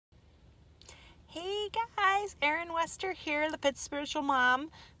guys, Erin Wester here, the Fit Spiritual Mom.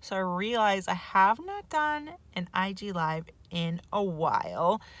 So I realize I have not done an IG Live in a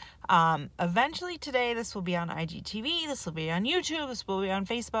while. Eventually today this will be on IGTV, this will be on YouTube, this will be on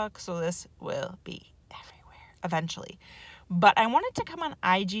Facebook, so this will be everywhere eventually. But I wanted to come on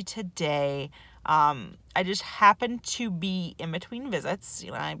IG today. I just happened to be in between visits.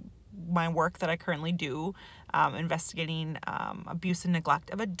 My work that I currently do, investigating abuse and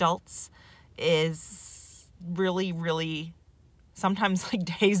neglect of adults, is really sometimes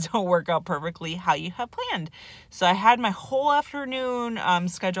like days don't work out perfectly how you have planned. So I had my whole afternoon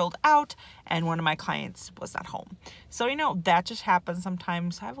scheduled out, and one of my clients was at home. So that just happens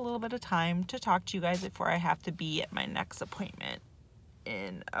sometimes. I have a little bit of time to talk to you guys before I have to be at my next appointment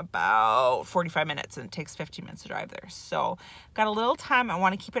in about 45 minutes, and it takes 15 minutes to drive there. So got a little time. I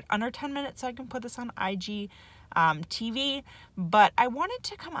want to keep it under 10 minutes so I can put this on IG TV, but I wanted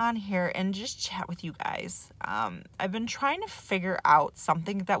to come on here and just chat with you guys. I've been trying to figure out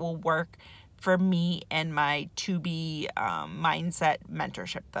something that will work for me and my to-be mindset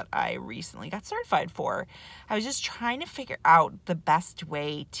mentorship that I recently got certified for. I was just trying to figure out the best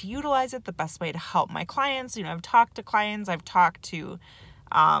way to utilize it, the best way to help my clients. I've talked to clients, I've talked to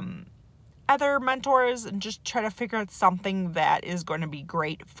other mentors, and just try to figure out something that is going to be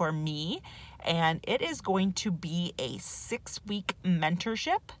great for me. And it is going to be a 6-week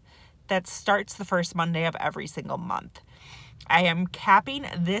mentorship that starts the first Monday of every single month. I am capping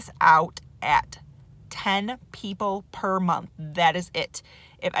this out at 10 people per month. That is it.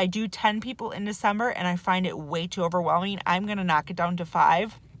 If I do 10 people in December and I find it way too overwhelming, I'm going to knock it down to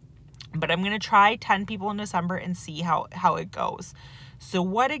 5. But I'm going to try 10 people in December and see how it goes. So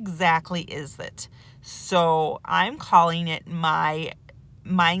what exactly is it? So I'm calling it my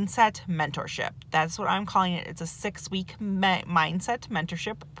Mindset Mentorship. That's what I'm calling it. It's a 6-week Mindset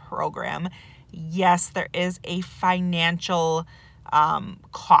Mentorship program. Yes, there is a financial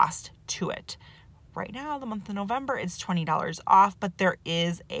cost to it. Right now, the month of November, it's $20 off, but there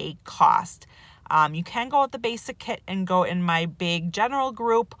is a cost. You can go with the basic kit and go in my big general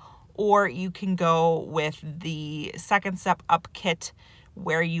group, or you can go with the second step up kit,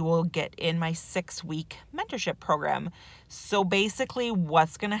 where you will get in my 6-week mentorship program. So basically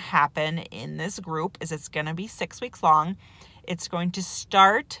what's going to happen in this group is it's going to be 6 weeks long. It's going to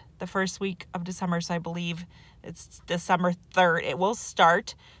start the first week of December. So I believe it's December 3rd. It will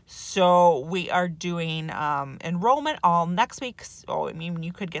start. So we are doing enrollment all next week. So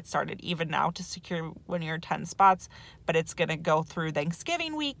you could get started even now to secure one of your 10 spots, but it's going to go through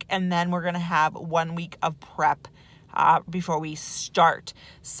Thanksgiving week. And then we're going to have 1 week of prep before we start.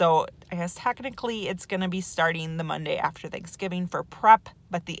 So I guess technically it's going to be starting the Monday after Thanksgiving for prep,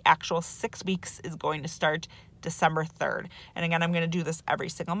 but the actual 6 weeks is going to start December 3rd. And again, I'm going to do this every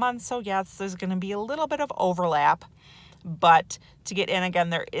single month. So yes, there's going to be a little bit of overlap, but to get in, again,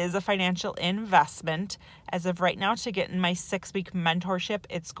 there is a financial investment. As of right now, to get in my 6-week mentorship,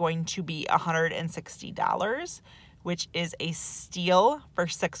 it's going to be $160, which is a steal for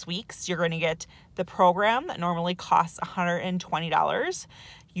 6 weeks. You're going to get the program that normally costs $120.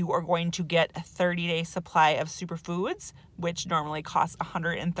 You are going to get a 30-day supply of superfoods, which normally costs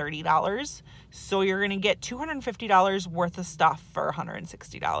 $130. So you're going to get $250 worth of stuff for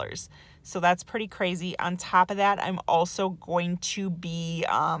 $160. So that's pretty crazy. On top of that, I'm also going to be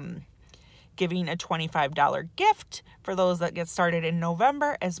giving a $25 gift for those that get started in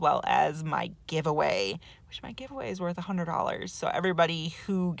November, as well as my giveaway, which my giveaway is worth $100. So everybody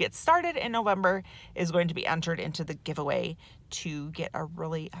who gets started in November is going to be entered into the giveaway to get a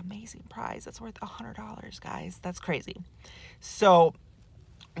really amazing prize that's worth $100, guys. That's crazy. So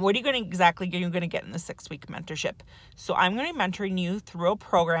what are you going to get in the 6-week mentorship? So I'm going to be mentoring you through a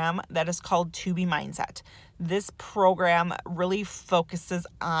program that is called To Be Mindset. This program really focuses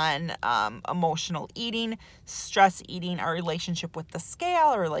on emotional eating, stress eating, our relationship with the scale,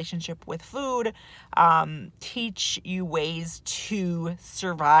 our relationship with food, teach you ways to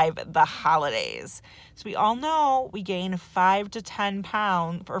survive the holidays. So we all know we gain 5 to 10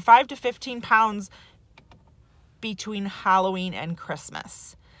 pounds or 5 to 15 pounds between Halloween and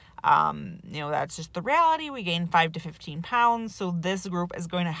Christmas. That's just the reality. We gain 5 to 15 pounds. So this group is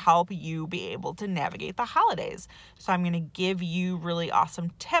going to help you be able to navigate the holidays. So I'm going to give you really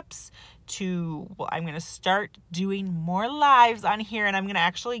awesome tips I'm going to start doing more lives on here, and I'm going to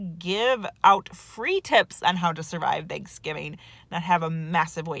actually give out free tips on how to survive Thanksgiving, not have a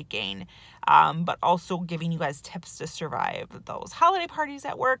massive weight gain, but also giving you guys tips to survive those holiday parties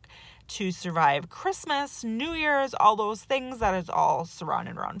at work, to survive Christmas, New Year's, all those things that is all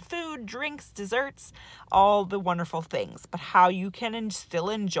surrounded around food, drinks, desserts, all the wonderful things, but how you can still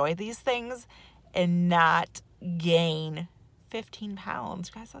enjoy these things and not gain 15 pounds.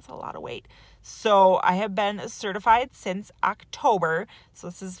 Guys, that's a lot of weight. So I have been certified since October. So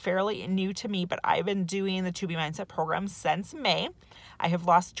this is fairly new to me, but I've been doing the To Be Mindset program since May. I have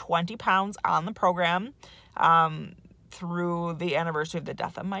lost 20 pounds on the program through the anniversary of the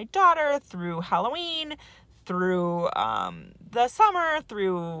death of my daughter, through Halloween, through the summer,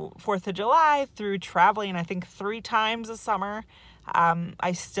 through 4th of July, through traveling, I think 3 times this summer.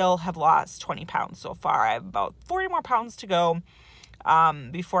 I still have lost 20 pounds so far. I have about 40 more pounds to go.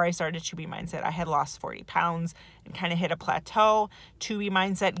 Before I started To Be Mindset, I had lost 40 pounds and kind of hit a plateau. To Be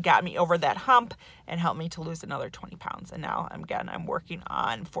Mindset got me over that hump and helped me to lose another 20 pounds. And now, I'm working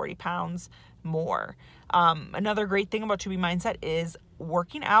on 40 pounds more. Another great thing about To Be Mindset is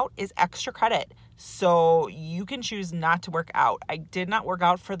working out is extra credit. So you can choose not to work out. I did not work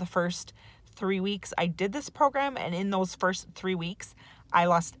out for the first 3 weeks I did this program, and in those first 3 weeks, I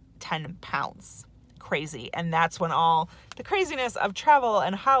lost 10 pounds. Crazy. And that's when all the craziness of travel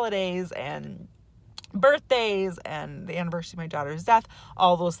and holidays and birthdays and the anniversary of my daughter's death,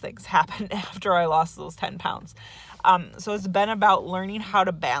 all those things happened after I lost those 10 pounds. So it's been about learning how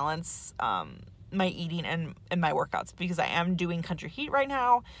to balance my eating and my workouts, because I am doing Country Heat right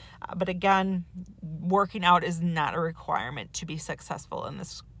now. But again, working out is not a requirement to be successful in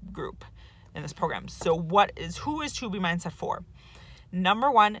this group, in this program. So who is To Be Mindset for? Number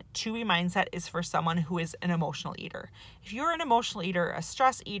one, To Be Mindset is for someone who is an emotional eater. If you're an emotional eater, a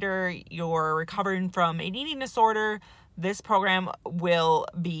stress eater, you're recovering from an eating disorder, this program will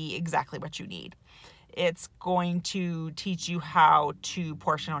be exactly what you need. It's going to teach you how to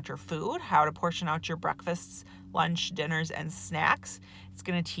portion out your food, how to portion out your breakfasts, lunch, dinners, and snacks. It's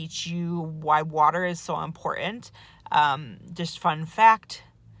going to teach you why water is so important. Just fun fact,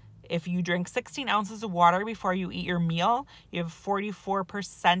 if you drink 16 ounces of water before you eat your meal, you have a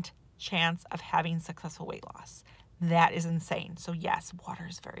 44% chance of having successful weight loss. That is insane. So yes, water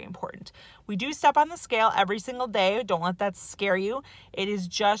is very important. We do step on the scale every single day. Don't let that scare you. It is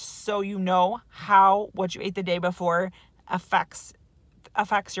just so you know how what you ate the day before affects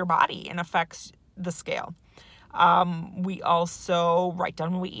your body and affects the scale. We also write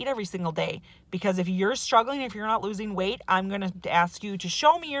down what we eat every single day, because if you're struggling, if you're not losing weight, I'm going to ask you to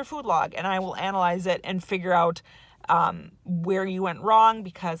show me your food log, and I will analyze it and figure out where you went wrong,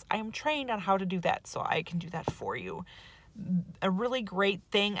 because I am trained on how to do that. So I can do that for you. A really great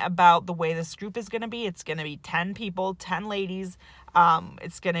thing about the way this group is going to be, it's going to be 10 people, 10 ladies.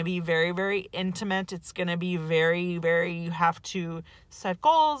 It's going to be very, very intimate. It's going to be very, very, you have to set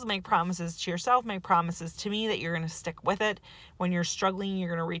goals, make promises to yourself, make promises to me that you're going to stick with it. When you're struggling, you're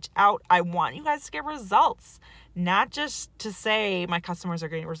going to reach out. I want you guys to get results, not just to say my customers are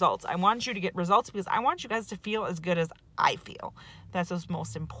getting results. I want you to get results because I want you guys to feel as good as I feel. That's what's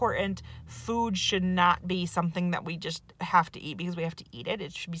most important. Food should not be something that we just have to eat because we have to eat it.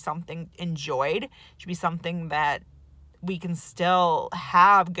 It should be something enjoyed. It should be something that we can still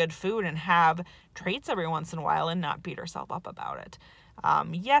have good food and have treats every once in a while and not beat ourselves up about it.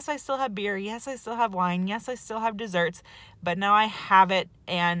 Yes, I still have beer. Yes, I still have wine. Yes, I still have desserts, but now I have it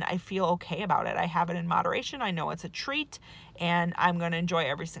and I feel okay about it. I have it in moderation. I know it's a treat and I'm going to enjoy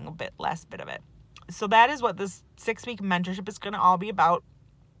every single last bit of it. So that is what this 6-week mentorship is going to all be about.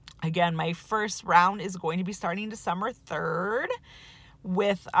 Again, my first round is going to be starting December 3rd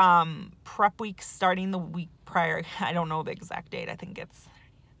with prep week starting the week prior. I don't know the exact date. I think it's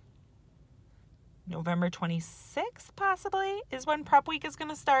November 26th possibly is when prep week is going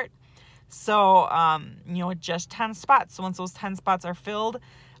to start. So, just 10 spots. So once those 10 spots are filled,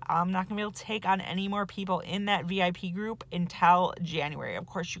 I'm not going to be able to take on any more people in that VIP group until January. Of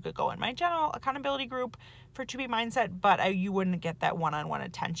course, you could go in my general accountability group for To Be Mindset, but you wouldn't get that one-on-one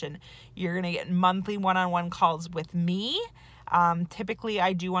attention. You're going to get monthly one-on-one calls with me. Typically,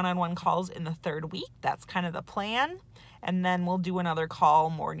 I do one-on-one calls in the 3rd week. That's kind of the plan. And then we'll do another call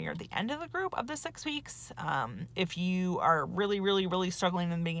more near the end of the group of the 6 weeks. If you are really, really, really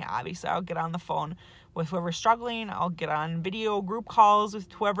struggling in the beginning, obviously I'll get on the phone with whoever's struggling. I'll get on video group calls with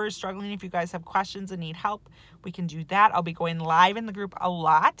whoever's struggling. If you guys have questions and need help, we can do that. I'll be going live in the group a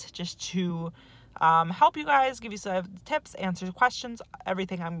lot just to help you guys, give you some tips, answer questions,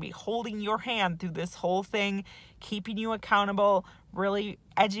 everything. I'm going to be holding your hand through this whole thing, keeping you accountable, really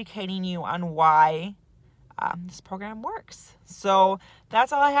educating you on why this program works. So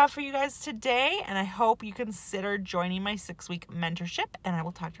that's all I have for you guys today, and I hope you consider joining my 6-week mentorship, and I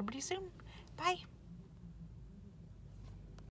will talk to everybody soon. Bye.